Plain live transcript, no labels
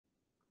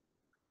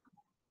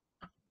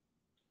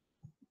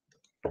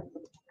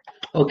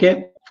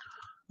Okay.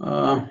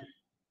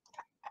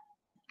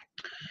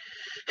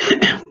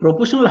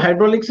 Proportional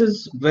hydraulics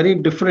is very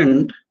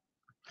different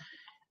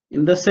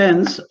in the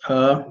sense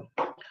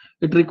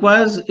it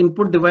requires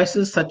input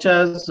devices such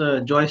as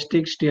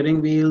joysticks,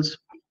 steering wheels,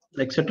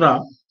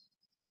 etc.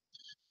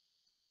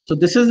 So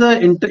this is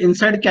the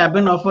inside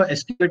cabin of a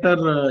excavator,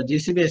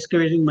 JCB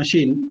excavating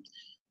machine.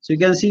 So you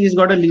can see he's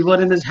got a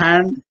lever in his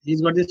hand,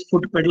 he's got his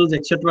foot pedals,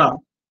 etc.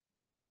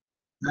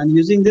 And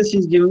using this,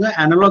 he's giving an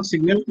analog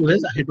signal to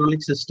his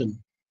hydraulic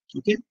system.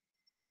 Okay.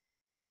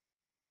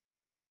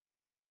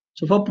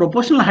 So for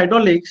proportional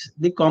hydraulics,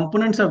 the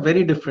components are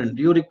very different.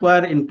 You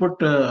require input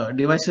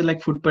devices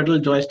like foot pedal,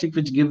 joystick,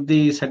 which give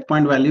the set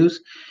point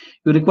values.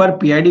 You require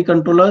PID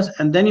controllers,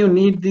 and then you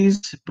need these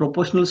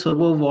proportional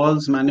servo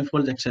valves,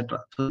 manifolds, etc.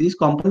 So these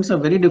components are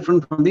very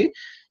different from the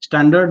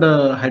standard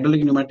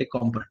hydraulic pneumatic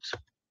components.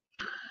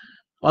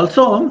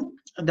 Also,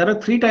 there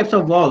are three types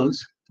of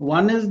valves.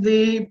 One is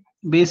the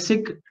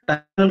basic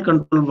directional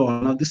control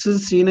valve. Now, this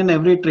is seen in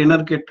every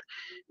trainer kit,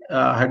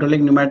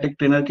 hydraulic pneumatic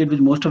trainer kit, which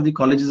most of the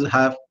colleges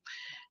have.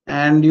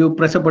 And you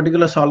press a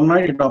particular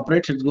solenoid, it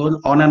operates, it goes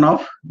on and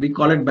off. We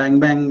call it bang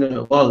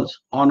bang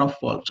valves, on off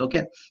valves.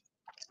 Okay,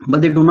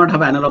 but they do not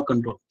have analog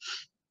control.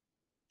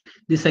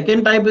 The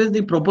second type is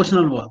the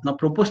proportional valve. Now,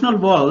 proportional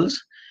valves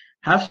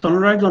have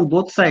solenoids on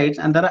both sides,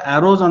 and there are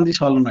arrows on the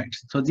solenoids.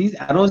 So these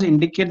arrows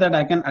indicate that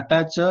I can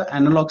attach an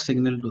analog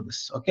signal to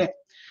this. Okay.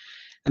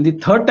 And the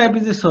third type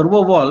is the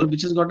servo valve,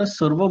 which has got a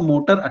servo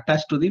motor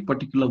attached to the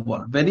particular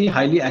valve. Very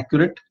highly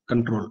accurate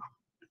control.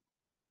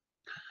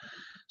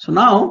 So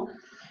now,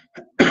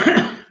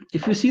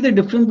 if you see the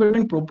difference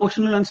between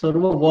proportional and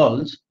servo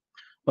valves,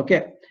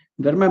 okay,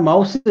 where my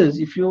mouse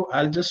is,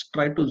 I'll just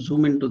try to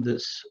zoom into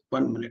this.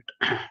 1 minute.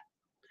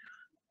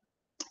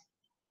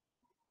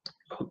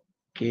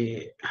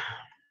 Okay.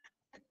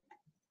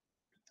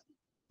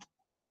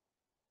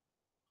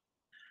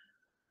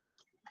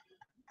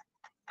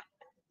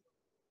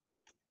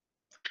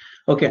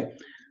 Okay.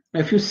 Now,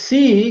 if you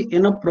see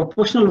in a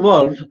proportional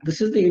valve,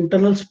 this is the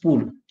internal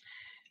spool.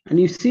 And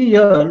you see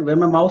here where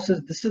my mouse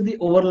is, this is the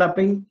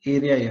overlapping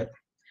area here.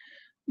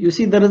 You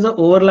see there is an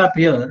overlap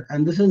here,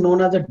 and this is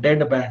known as a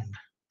dead band.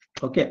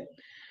 Okay.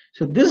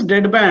 So this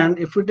dead band,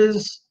 if it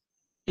is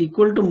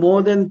equal to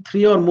more than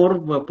 3 or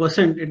more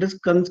percent, it is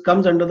comes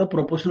under the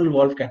proportional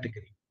valve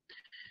category.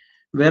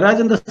 Whereas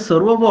in the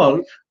servo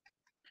valve,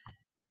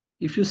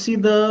 if you see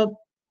the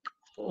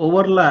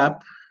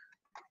overlap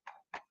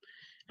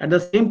at the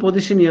same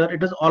position here,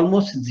 it is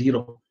almost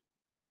 0.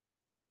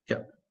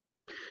 Yeah.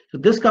 So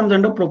this comes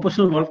under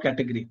proportional valve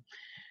category.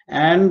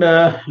 And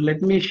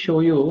let me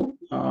show you.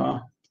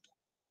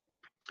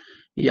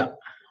 Yeah.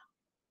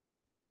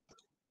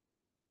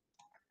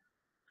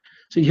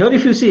 So here,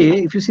 if you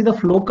see the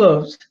flow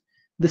curves,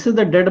 this is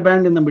the dead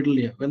band in the middle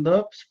here when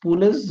the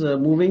spool is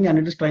moving and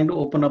it is trying to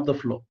open up the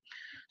flow.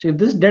 So if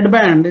this dead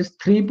band is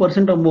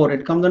 3% or more,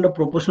 it comes under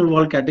proportional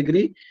valve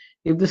category.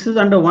 If this is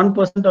under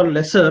 1% or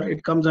lesser,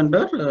 it comes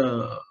under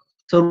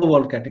servo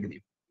valve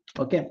category.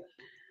 Okay.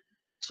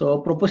 So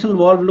proportional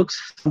valve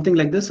looks something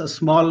like this, a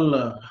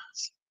small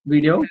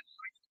video.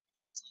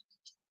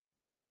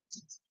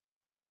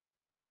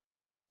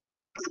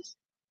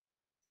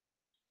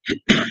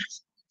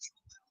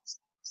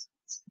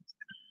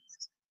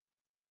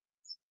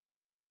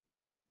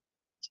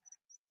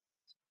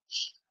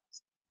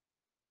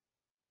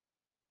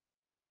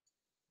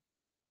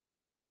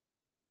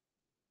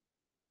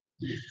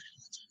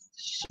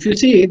 If you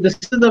see, this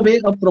is the way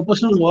a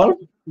proportional valve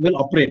will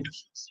operate.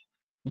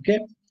 Okay.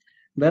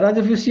 Whereas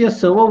if you see a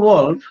servo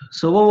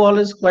valve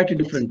is quite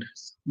different.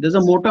 There's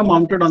a motor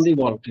mounted on the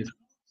valve here.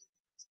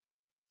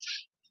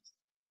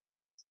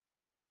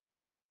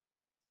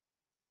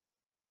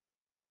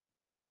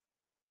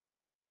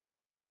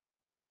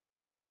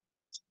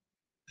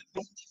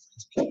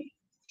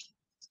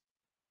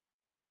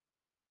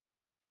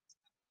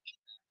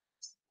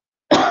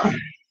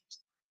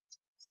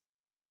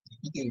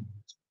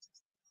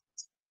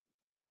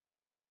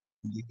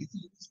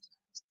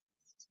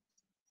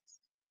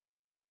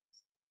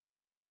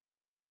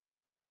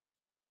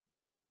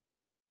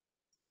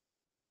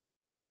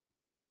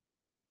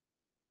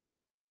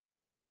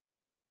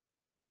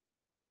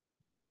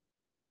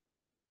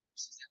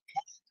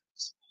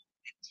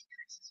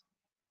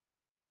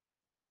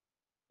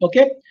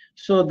 Okay,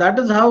 so that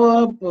is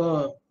how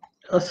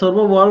a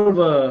servo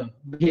valve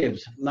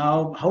behaves.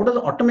 Now, how does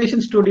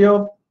Automation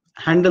Studio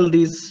handle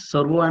these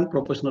servo and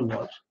proportional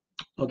valves?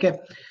 Okay,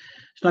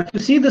 so if you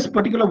see this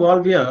particular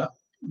valve here,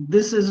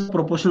 this is a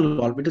proportional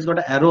valve. It has got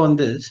an arrow on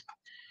this,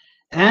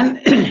 and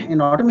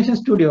in Automation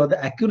Studio,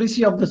 the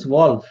accuracy of this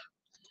valve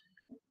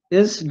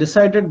is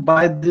decided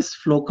by this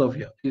flow curve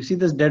here. You see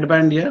this dead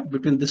band here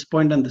between this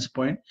point and this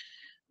point.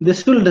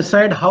 This will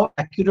decide how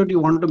accurate you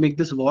want to make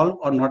this valve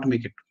or not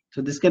make it.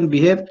 So this can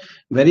behave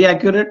very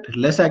accurate,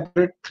 less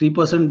accurate,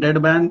 3%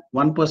 dead band,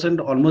 1%,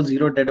 almost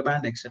 0 dead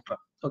band, etc.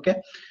 Okay,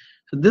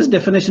 so this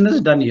definition is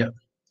done here.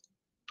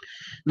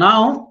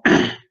 Now,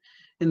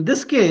 in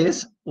this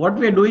case, what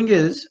we are doing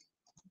is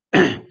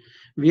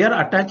we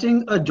are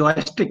attaching a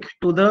joystick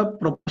to the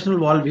proportional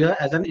valve here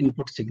as an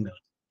input signal.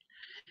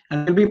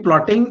 And we'll be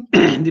plotting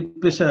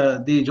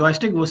the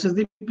joystick versus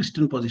the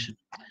piston position.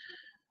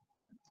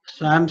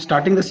 So I'm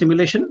starting the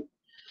simulation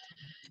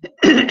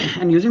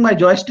and using my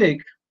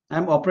joystick,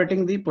 I'm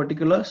operating the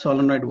particular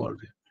solenoid valve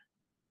here.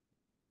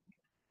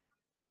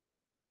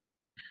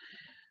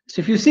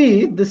 So if you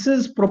see, this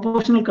is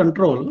proportional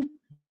control,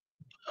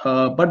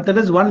 but there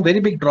is one very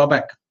big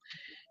drawback.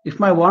 If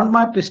I want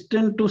my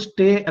piston to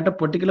stay at a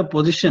particular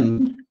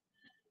position,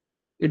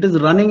 it is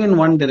running in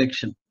one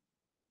direction.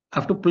 I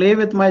have to play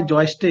with my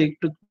joystick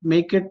to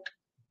make it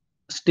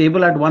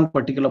stable at one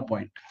particular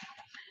point.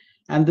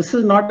 And this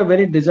is not a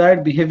very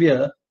desired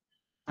behavior,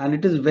 and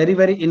it is very,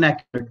 very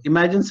inaccurate.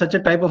 Imagine such a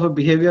type of a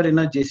behavior in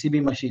a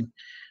JCB machine.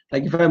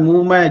 Like if I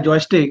move my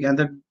joystick and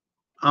the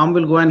arm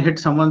will go and hit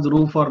someone's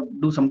roof or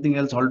do something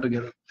else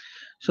altogether.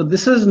 So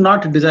this is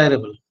not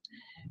desirable.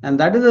 And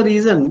that is the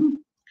reason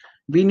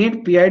we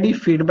need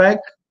PID feedback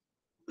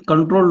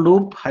control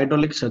loop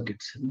hydraulic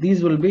circuits.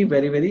 These will be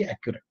very, very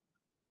accurate.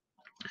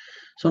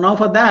 So now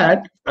for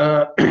that,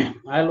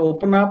 I'll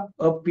open up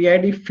a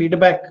PID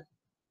feedback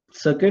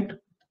circuit.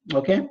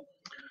 Okay.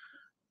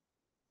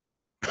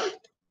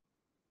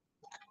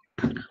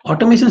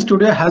 Automation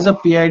Studio has a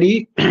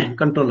PID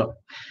controller.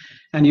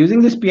 And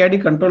using this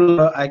PID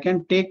controller, I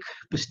can take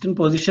piston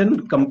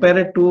position, compare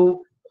it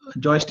to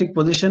joystick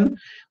position.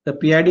 The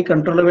PID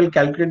controller will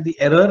calculate the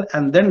error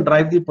and then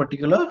drive the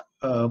particular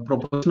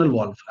proportional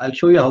valve. I'll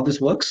show you how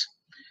this works.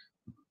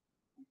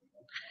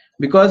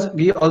 Because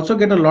we also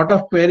get a lot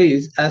of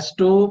queries as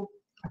to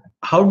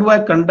how do I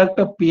conduct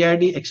a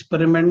PID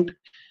experiment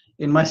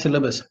in my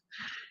syllabus.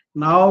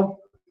 Now,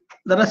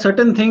 there are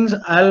certain things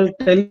I'll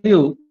tell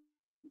you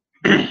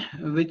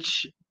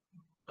which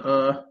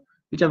are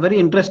very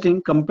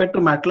interesting compared to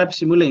MATLAB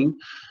Simulink.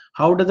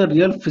 How does a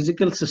real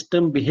physical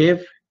system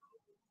behave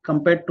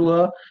compared to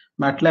a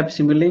MATLAB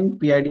Simulink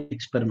PID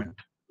experiment?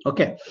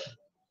 Okay.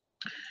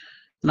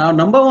 Now,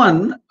 number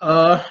one,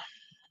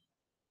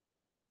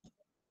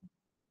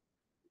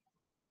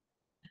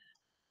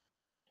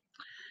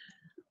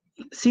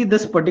 see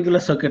this particular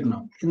circuit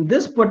now. In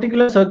this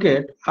particular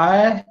circuit,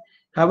 I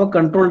have a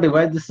control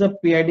device. This is a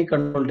PID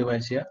control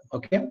device here.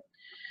 Okay.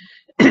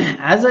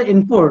 As an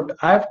input,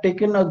 I have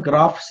taken a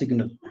graph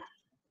signal.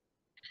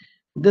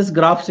 This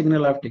graph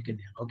signal I've taken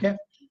here. Okay.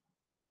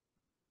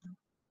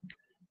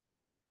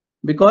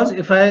 Because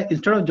if I,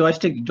 instead of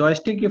joystick,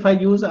 if I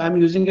use, I'm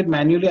using it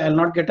manually, I'll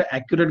not get an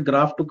accurate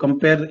graph to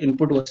compare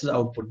input versus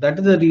output. That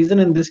is the reason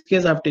in this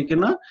case I've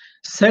taken a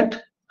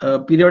set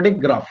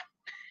periodic graph.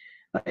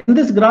 In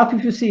this graph,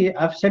 if you see,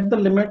 I've set the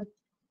limit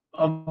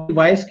of the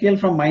Y scale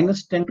from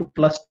 -10 to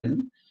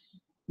 +10.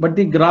 But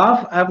the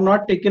graph, I have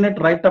not taken it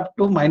right up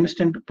to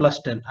 -10 to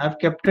 +10. I've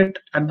kept it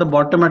at the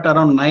bottom at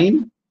around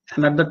 9,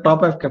 and at the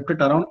top I've kept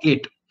it around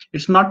 8.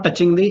 It's not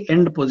touching the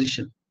end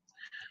position.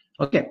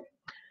 Okay.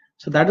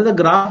 So that is the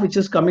graph which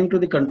is coming to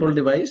the control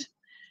device.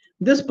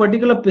 This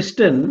particular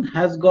piston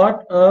has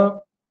got a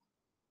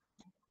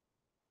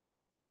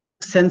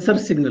sensor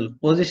signal,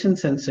 position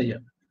sensor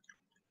here.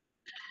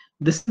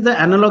 This is the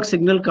analog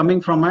signal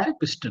coming from my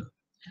piston.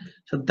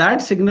 So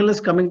that signal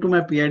is coming to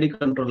my PID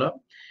controller.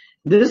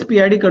 This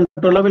PID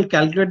controller will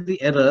calculate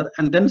the error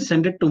and then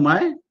send it to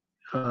my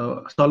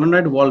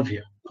solenoid valve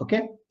here.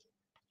 Okay.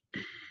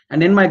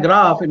 And in my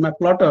graph, in my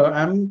plotter,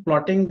 I'm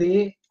plotting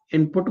the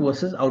input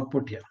versus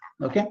output here.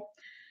 Okay.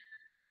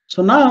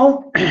 So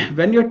now,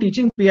 when you're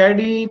teaching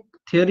PID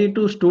theory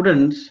to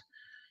students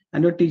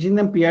and you're teaching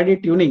them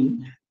PID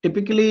tuning,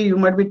 typically you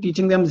might be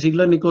teaching them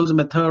Ziegler-Nichols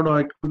method,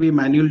 or it could be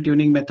manual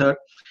tuning method.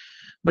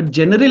 But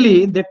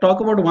generally, they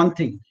talk about one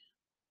thing,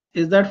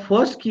 is that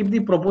first keep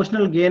the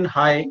proportional gain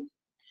high,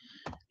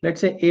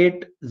 let's say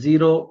 8,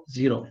 0,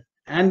 0,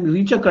 and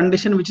reach a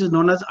condition which is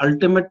known as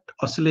ultimate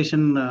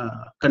oscillation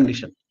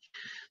condition.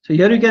 So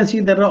here you can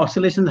see there are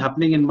oscillations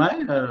happening in my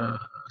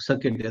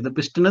circuit here. The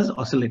piston is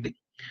oscillating.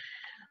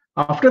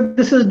 After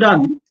this is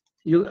done,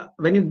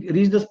 when you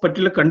reach this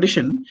particular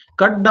condition,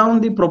 cut down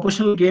the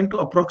proportional gain to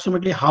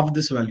approximately half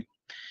this value.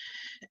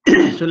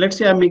 So let's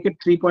say I make it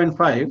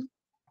 3.5.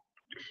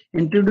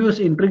 Introduce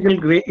integral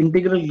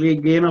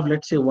gain of,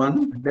 let's say,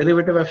 1.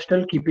 Derivative I'm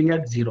still keeping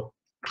at 0.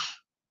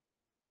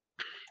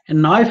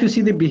 And now if you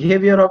see the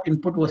behavior of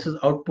input versus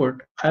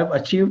output, I have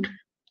achieved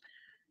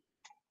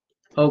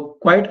a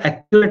quite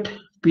accurate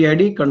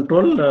PID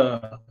control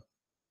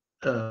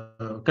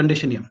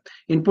condition here.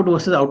 Input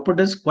versus output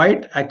is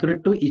quite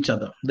accurate to each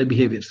other, the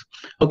behaviors.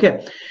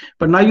 Okay.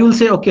 But now you will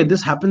say, okay,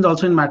 this happens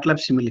also in MATLAB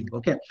Simulink.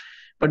 Okay.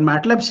 But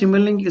MATLAB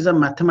Simulink is a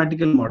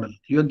mathematical model.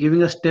 You are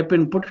giving a step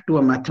input to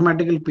a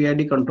mathematical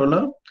PID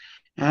controller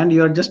and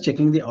you are just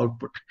checking the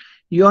output.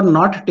 You are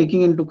not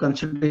taking into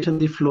consideration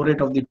the flow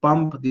rate of the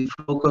pump, the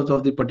flow curves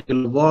of the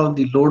particular valve,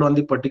 the load on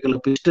the particular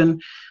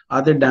piston,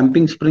 are there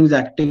damping springs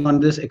acting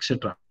on this,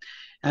 etc.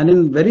 And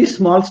in very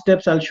small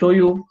steps, I'll show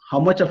you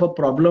how much of a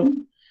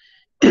problem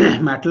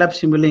MATLAB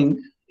Simulink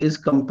is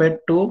compared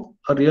to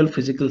a real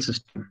physical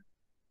system.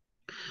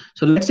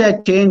 So let's say I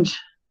change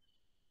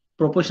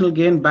proportional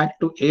gain back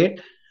to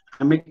 8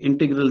 I make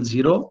integral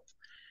 0,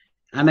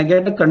 and I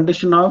get a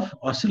condition of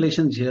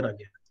oscillations here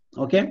again.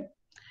 Okay.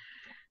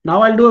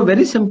 Now I'll do a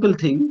very simple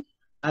thing.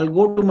 I'll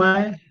go to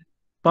my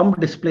pump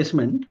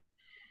displacement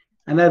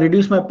and I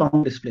reduce my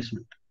pump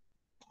displacement.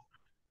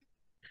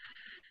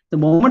 The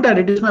moment I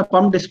reduce my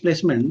pump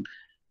displacement,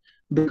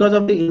 because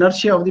of the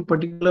inertia of the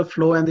particular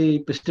flow and the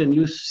piston,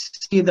 you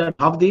see that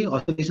half the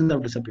oscillations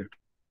have disappeared.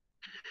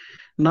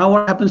 Now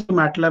what happens to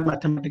MATLAB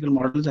mathematical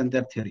models and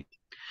their theory?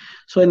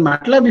 So in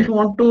MATLAB, if you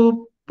want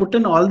to put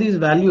in all these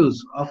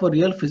values of a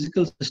real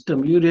physical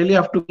system, you really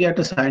have to be at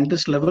a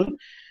scientist level,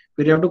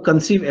 where you have to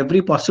conceive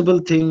every possible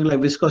thing like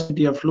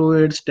viscosity of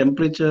fluids,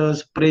 temperature,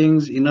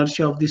 springs,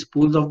 inertia of the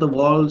spools of the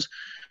walls,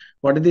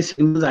 what are the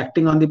signals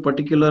acting on the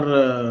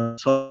particular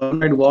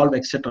solenoid valve,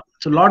 etc.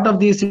 So a lot of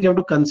these things you have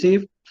to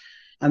conceive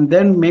and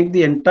then make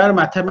the entire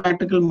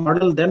mathematical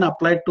model, then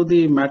apply it to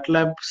the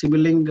MATLAB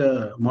simulating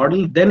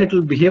model, then it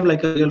will behave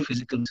like a real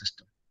physical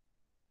system.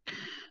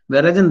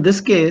 Whereas in this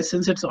case,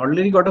 since it's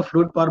already got a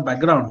fluid power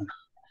background,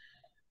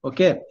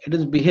 okay, it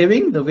is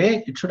behaving the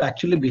way it should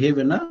actually behave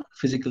in a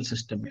physical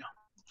system here.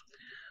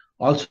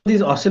 Also,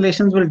 these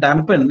oscillations will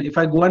dampen if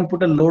I go and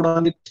put a load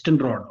on the piston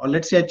rod, or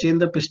let's say I change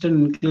the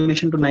piston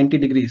inclination to 90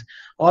 degrees.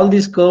 All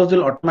these curves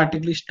will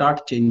automatically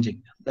start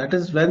changing. That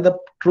is when the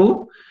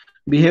true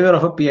behavior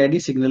of a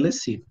PID signal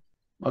is seen.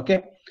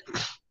 Okay.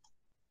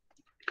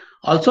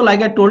 Also,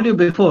 like I told you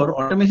before,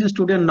 Automation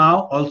Studio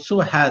now also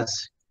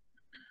has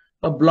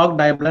a block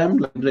diagram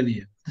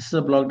library. This is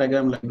a block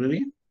diagram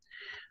library.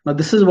 Now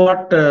this is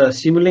what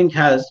Simulink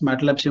has,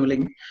 MATLAB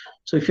Simulink.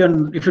 So if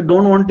you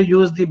don't want to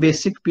use the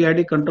basic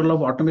PID control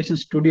of Automation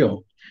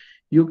Studio,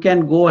 you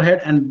can go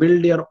ahead and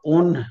build your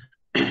own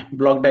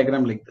block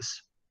diagram like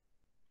this.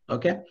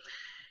 Okay,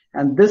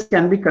 and this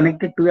can be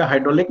connected to a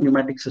hydraulic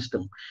pneumatic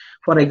system.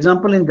 For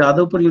example, in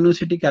Jadavpur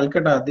University,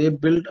 Calcutta, they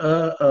built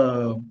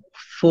a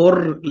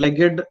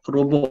four-legged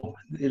robo.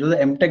 It is the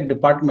MTech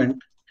department.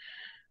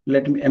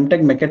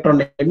 MTech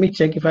mechatronics. Let me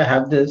check if I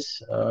have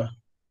this.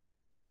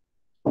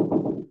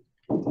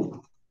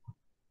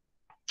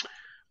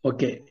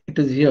 Okay, it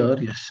is here.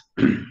 Yes.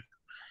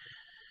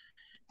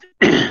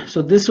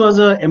 So this was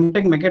a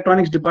MTech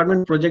mechatronics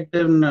department project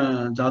in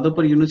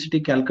Jadavpur University,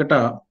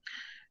 Calcutta,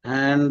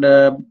 and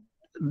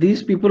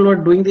these people were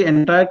doing the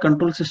entire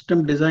control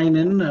system design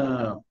in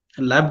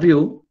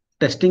LabVIEW,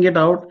 testing it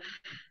out,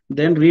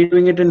 then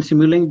redoing it in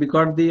Simulink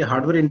because the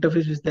hardware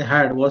interface which they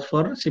had was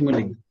for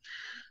Simulink.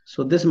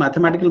 So this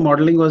mathematical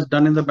modeling was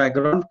done in the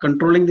background,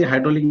 controlling the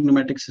hydraulic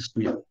pneumatic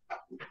system here.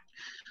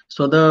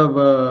 So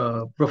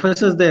the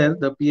professors there,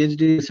 the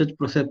PhD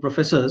research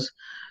professors,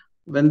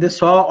 when they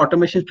saw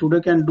Automation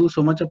Studio can do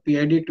so much of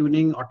PID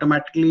tuning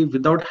automatically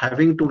without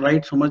having to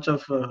write so much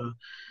of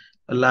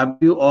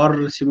LabVIEW or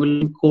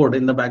Simulink code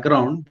in the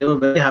background, they were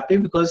very happy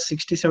because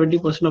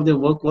 60–70% of their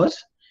work was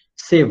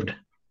saved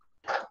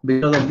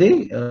because of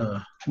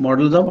the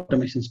models of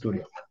Automation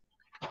Studio.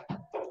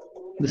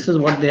 This is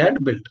what they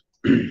had built.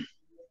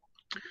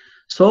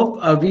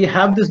 So we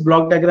have this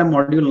block diagram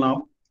module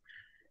now,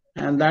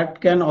 and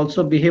that can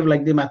also behave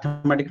like the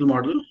mathematical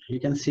model. You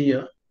can see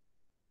here.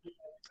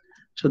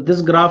 So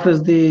this graph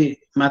is the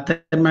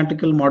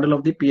mathematical model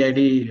of the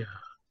PID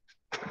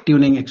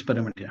tuning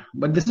experiment here.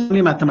 But this is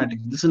only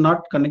mathematics. This is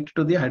not connected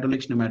to the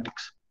hydraulics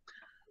pneumatics.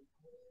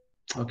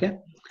 Okay.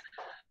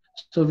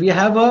 So we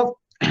have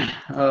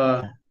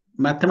a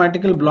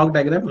mathematical block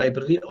diagram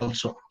library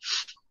also.